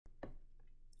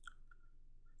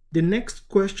The next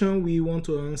question we want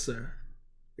to answer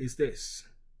is this.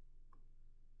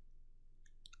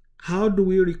 How do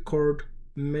we record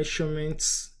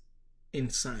measurements in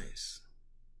science?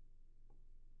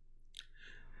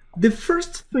 The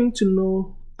first thing to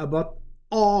know about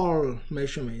all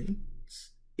measurements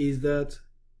is that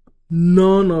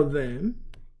none of them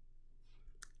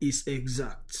is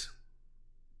exact.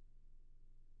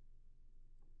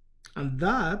 And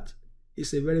that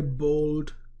is a very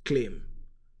bold claim.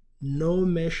 No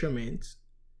measurement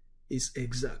is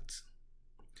exact,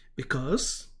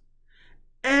 because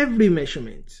every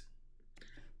measurement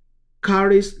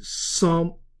carries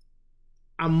some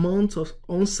amount of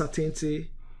uncertainty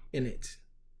in it.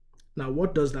 Now,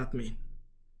 what does that mean?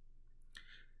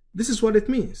 This is what it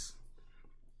means.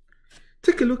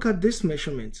 Take a look at this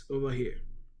measurement over here.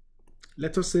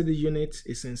 Let us say the unit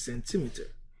is in centimeter.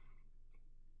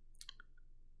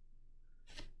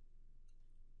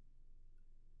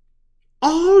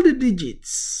 All the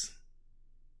digits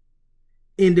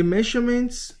in the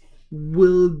measurements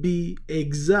will be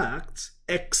exact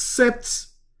except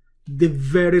the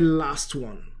very last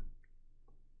one.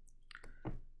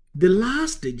 The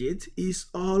last digit is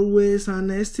always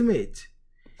an estimate.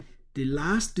 The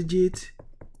last digit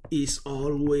is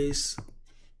always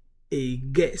a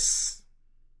guess.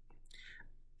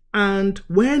 And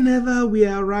whenever we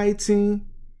are writing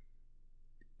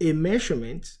a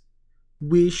measurement,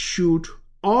 we should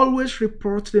always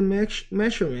report the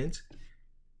measurement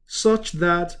such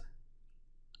that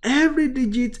every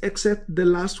digit except the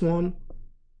last one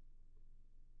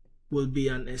will be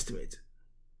an estimate.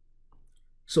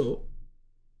 So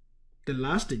the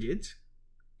last digit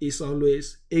is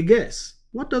always a guess.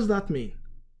 What does that mean?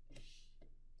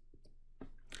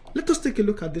 Let us take a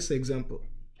look at this example.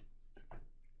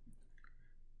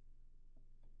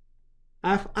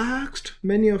 I've asked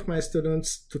many of my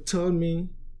students to tell me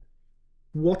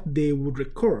what they would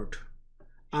record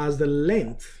as the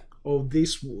length of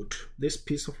this wood, this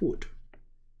piece of wood.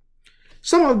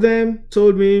 Some of them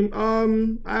told me,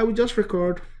 I will just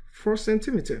record 4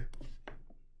 centimeters.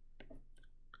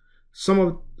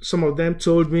 Some of them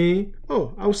told me,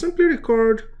 oh, I will simply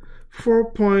record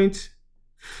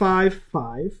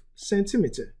 4.55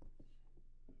 centimeters.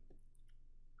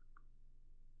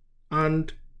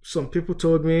 And some people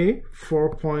told me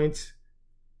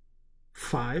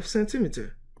 4.5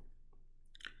 centimeters.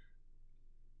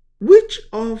 Which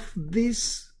of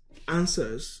these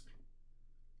answers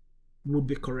would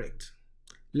be correct?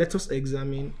 Let us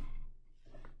examine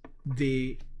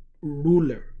the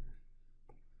ruler.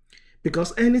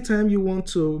 Because anytime you want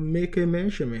to make a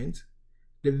measurement,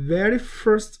 the very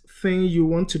first thing you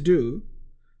want to do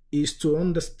is to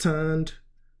understand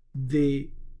the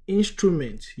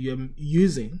instrument you're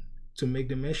using to make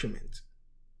the measurement.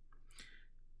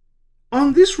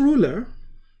 On this ruler,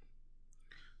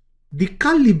 the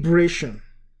calibration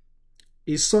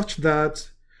is such that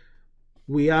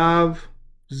we have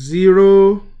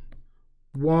 0,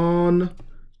 1,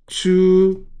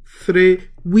 2, 3.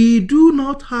 We do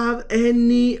not have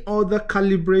any other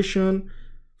calibration,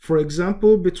 for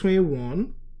example, between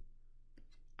 1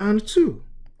 and 2.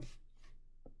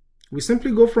 We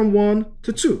simply go from 1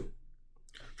 to 2,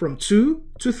 from 2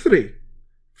 to 3,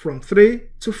 from 3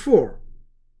 to 4.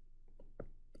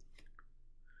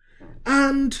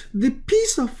 And the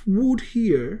piece of wood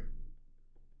here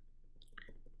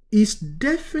is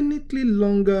definitely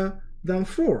longer than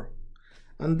 4.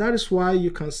 And that is why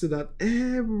you can see that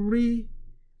every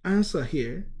answer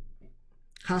here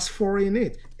has 4 in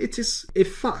it. It is a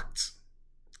fact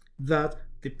that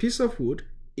the piece of wood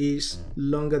is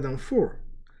longer than 4.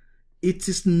 It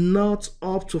is not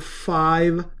up to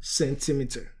 5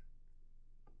 centimeters.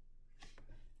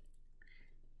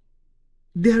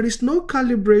 There is no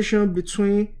calibration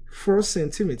between 4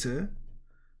 centimeters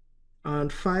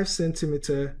and 5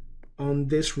 centimeters on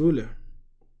this ruler.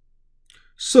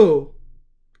 So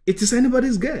it is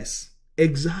anybody's guess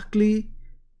exactly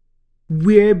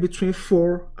where between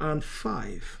 4 and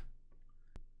 5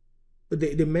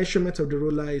 the measurement of the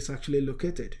ruler is actually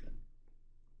located.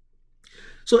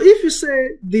 So if you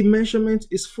say the measurement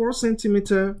is 4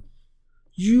 centimeters,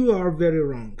 you are very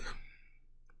wrong,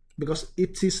 because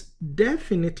it is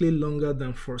definitely longer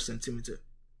than 4 centimeters.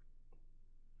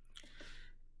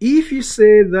 If you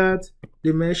say that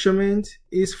the measurement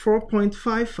is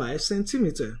 4.55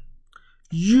 centimeters,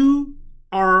 you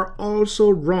are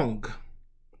also wrong,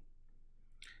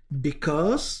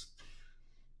 because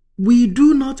we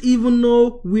do not even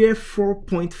know where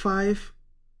 4.5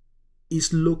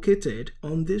 is located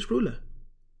on this ruler.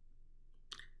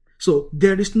 So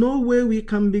there is no way we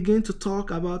can begin to talk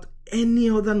about any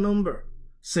other number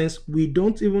since we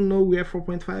don't even know where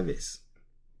 4.5 is.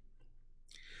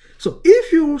 So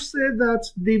if you say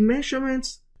that the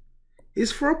measurement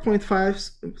is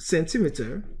 4.5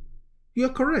 centimeter, you're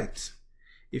correct.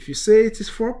 If you say it is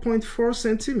 4.4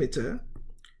 centimeter,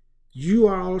 you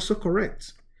are also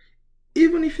correct.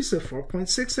 Even if you say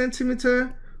 4.6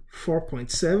 centimeter,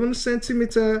 4.7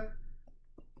 centimeter,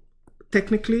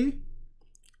 technically,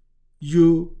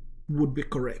 you would be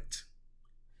correct.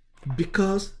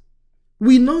 Because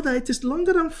we know that it is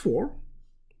longer than 4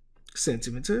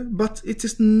 centimeter, but it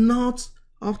is not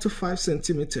up to 5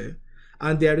 centimeter.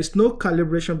 And there is no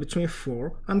calibration between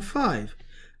 4 and 5.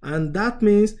 And that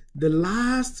means the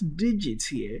last digit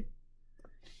here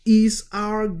is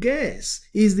our guess,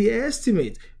 is the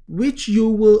estimate, which you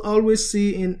will always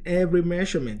see in every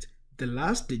measurement. The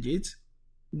last digit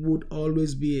would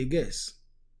always be a guess.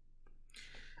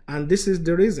 And this is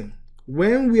the reason.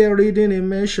 When we are reading a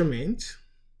measurement,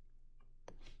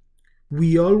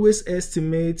 we always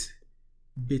estimate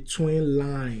between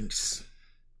lines.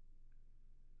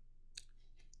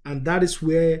 And that is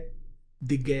where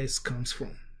the guess comes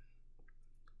from.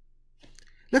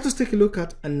 Let us take a look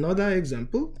at another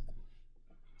example.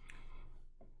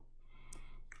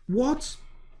 What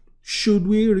should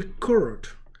we record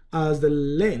as the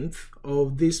length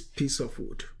of this piece of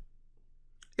wood?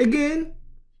 Again,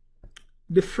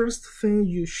 the first thing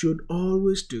you should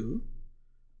always do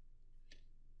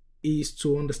is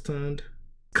to understand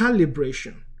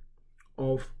calibration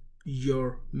of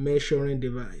your measuring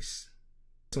device.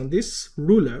 On this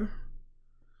ruler,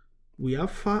 we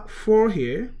have 4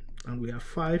 here and we have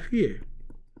 5 here.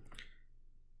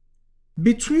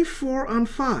 Between 4 and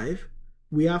 5,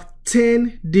 we have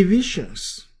 10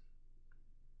 divisions.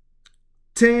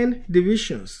 10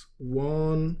 divisions.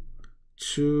 1,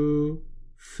 2,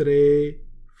 3,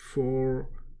 4,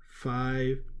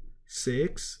 5,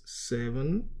 6,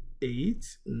 7,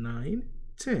 8, 9,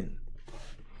 10.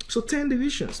 So 10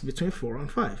 divisions between 4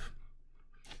 and 5.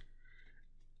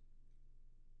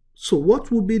 So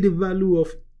what would be the value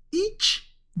of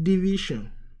each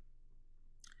division?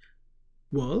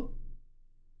 Well,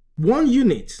 1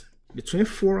 unit between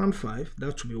 4 and 5,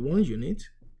 that would be 1 unit.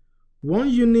 1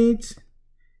 unit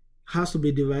has to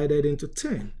be divided into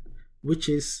 10, which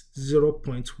is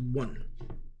 0.1.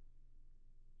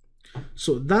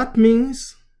 So that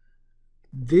means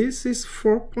this is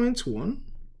 4.1.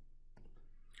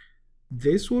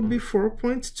 This would be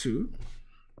 4.2.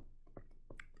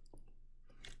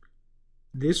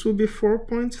 This will be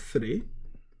 4.3.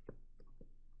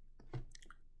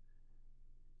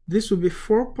 This will be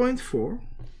 4.4.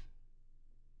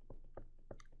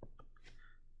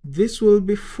 This will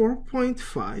be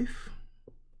 4.5.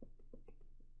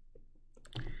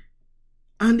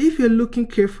 And if you're looking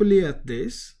carefully at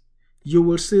this, you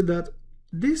will see that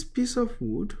this piece of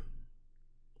wood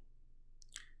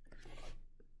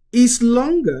is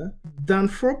longer than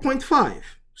 4.5.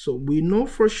 So we know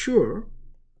for sure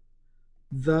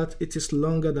that it is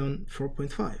longer than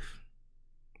 4.5.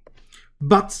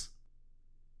 But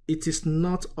it is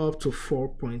not up to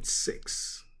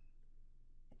 4.6.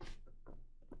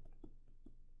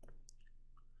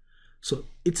 So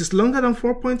it is longer than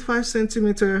 4.5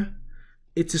 centimeter.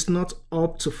 It is not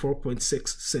up to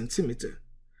 4.6 centimeter.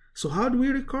 So how do we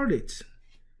record it?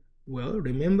 Well,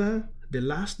 remember, the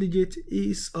last digit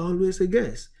is always a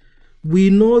guess. We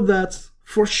know that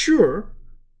for sure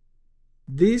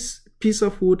this piece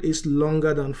of wood is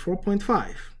longer than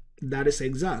 4.5. That is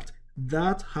exact.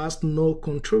 That has no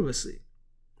controversy.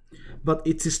 But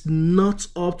it is not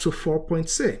up to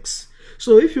 4.6.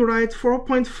 So if you write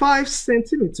 4.5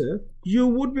 centimeter, you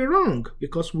would be wrong,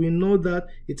 because we know that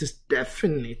it is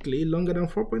definitely longer than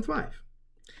 4.5.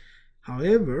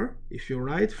 However, if you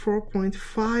write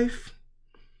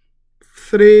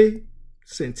 4.53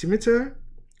 centimeter,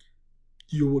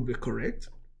 you would be correct.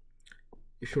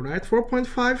 If you write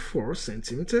 4.54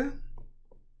 centimeter,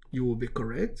 you will be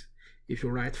correct. If you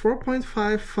write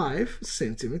 4.55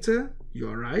 centimeter, you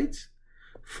are right.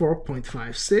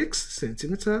 4.56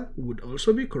 centimeter would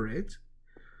also be correct.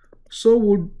 So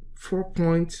would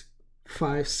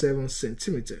 4.57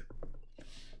 centimeter.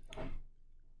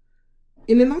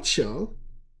 In a nutshell,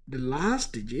 the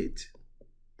last digit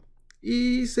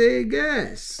is a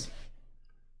guess.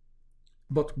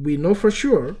 But we know for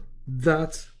sure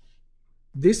that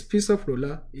this piece of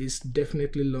ruler is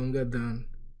definitely longer than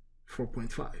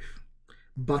 4.5.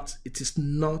 But it is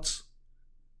not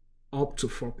up to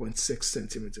 4.6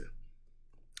 centimeter.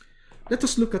 Let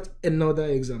us look at another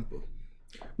example.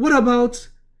 What about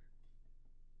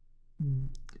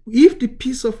if the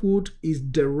piece of wood is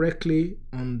directly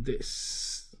on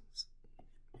this?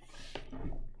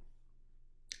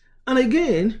 And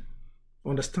again,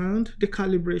 understand the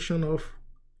calibration of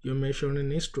your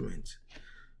measuring instrument.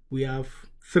 We have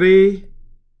 3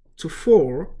 to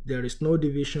 4. There is no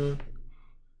division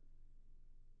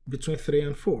between 3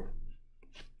 and 4.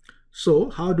 So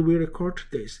how do we record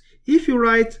this? If you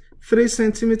write 3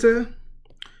 centimeters,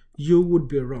 you would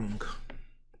be wrong.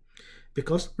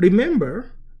 Because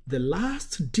remember, the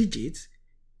last digit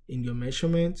in your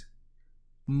measurement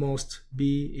must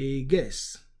be a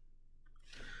guess.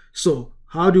 So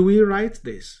how do we write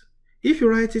this? If you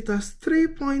write it as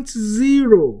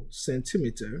 3.0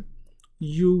 centimeter,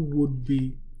 you would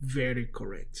be very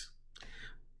correct.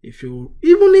 Even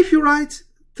if you write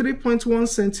 3.1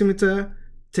 centimeter,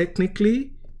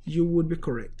 technically you would be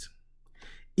correct.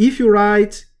 If you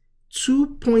write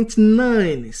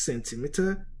 2.9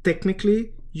 centimeter,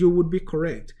 technically you would be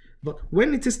correct. But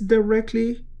when it is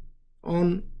directly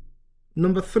on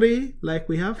number 3, like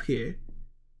we have here,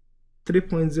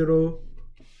 3.0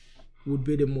 would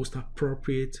be the most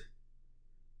appropriate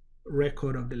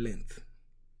record of the length.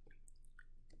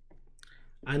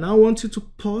 I now want you to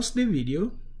pause the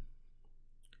video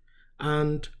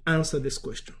and answer this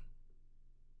question.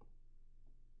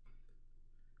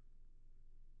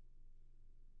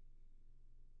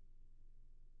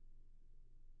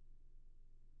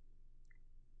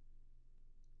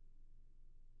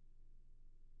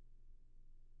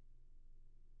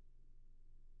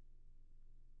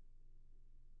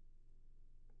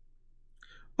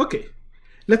 Okay,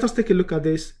 let us take a look at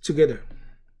this together.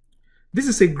 This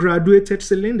is a graduated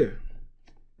cylinder.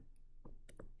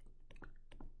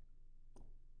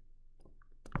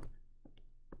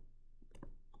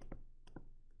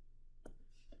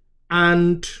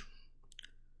 And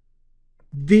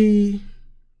the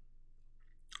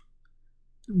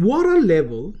water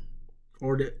level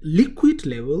or the liquid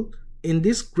level in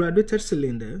this graduated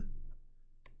cylinder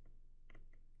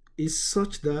is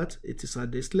such that it is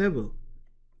at this level.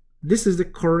 This is the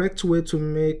correct way to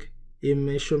make a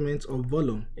measurement of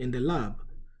volume in the lab.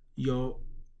 Your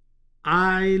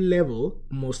eye level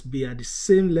must be at the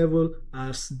same level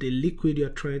as the liquid you're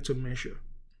trying to measure.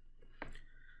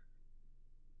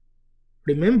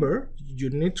 Remember,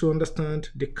 you need to understand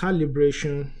the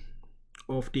calibration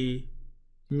of the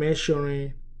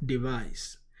measuring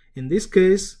device. In this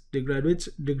case, the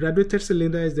graduated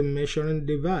cylinder is the measuring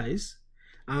device,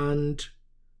 and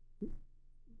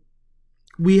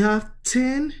we have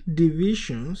 10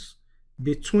 divisions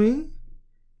between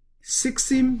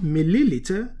 60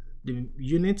 milliliter, the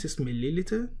unit is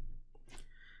milliliter,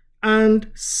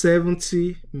 and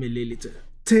 70 milliliter.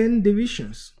 10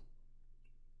 divisions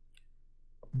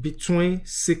between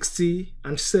 60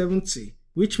 and 70,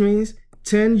 which means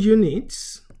 10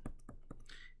 units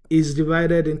is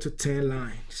divided into 10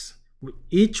 lines.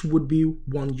 Each would be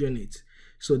 1 unit.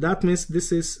 So that means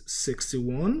this is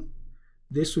 61,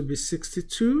 this would be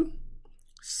 62,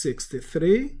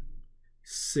 63,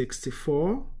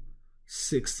 64,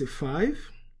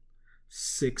 65,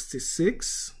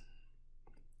 66,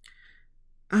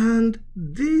 and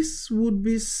this would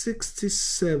be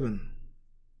 67.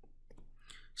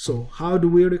 So how do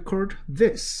we record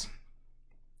this?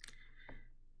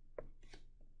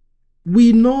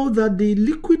 We know that the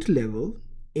liquid level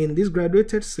in this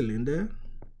graduated cylinder,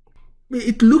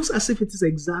 it looks as if it is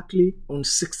exactly on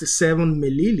 67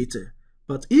 milliliter.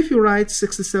 But if you write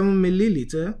 67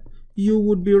 milliliter, you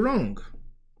would be wrong,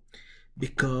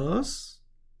 because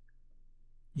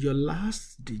your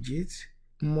last digit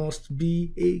must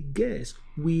be a guess.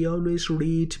 We always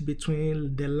read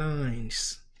between the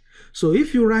lines. So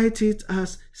if you write it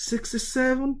as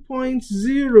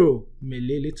 67.0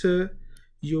 milliliter,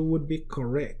 you would be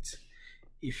correct.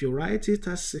 If you write it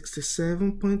as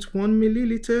 67.1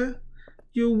 milliliter,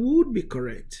 you would be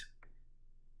correct.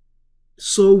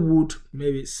 So would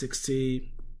maybe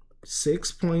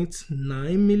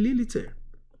 66.9 milliliter.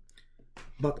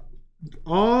 But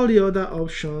all the other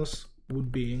options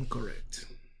would be incorrect.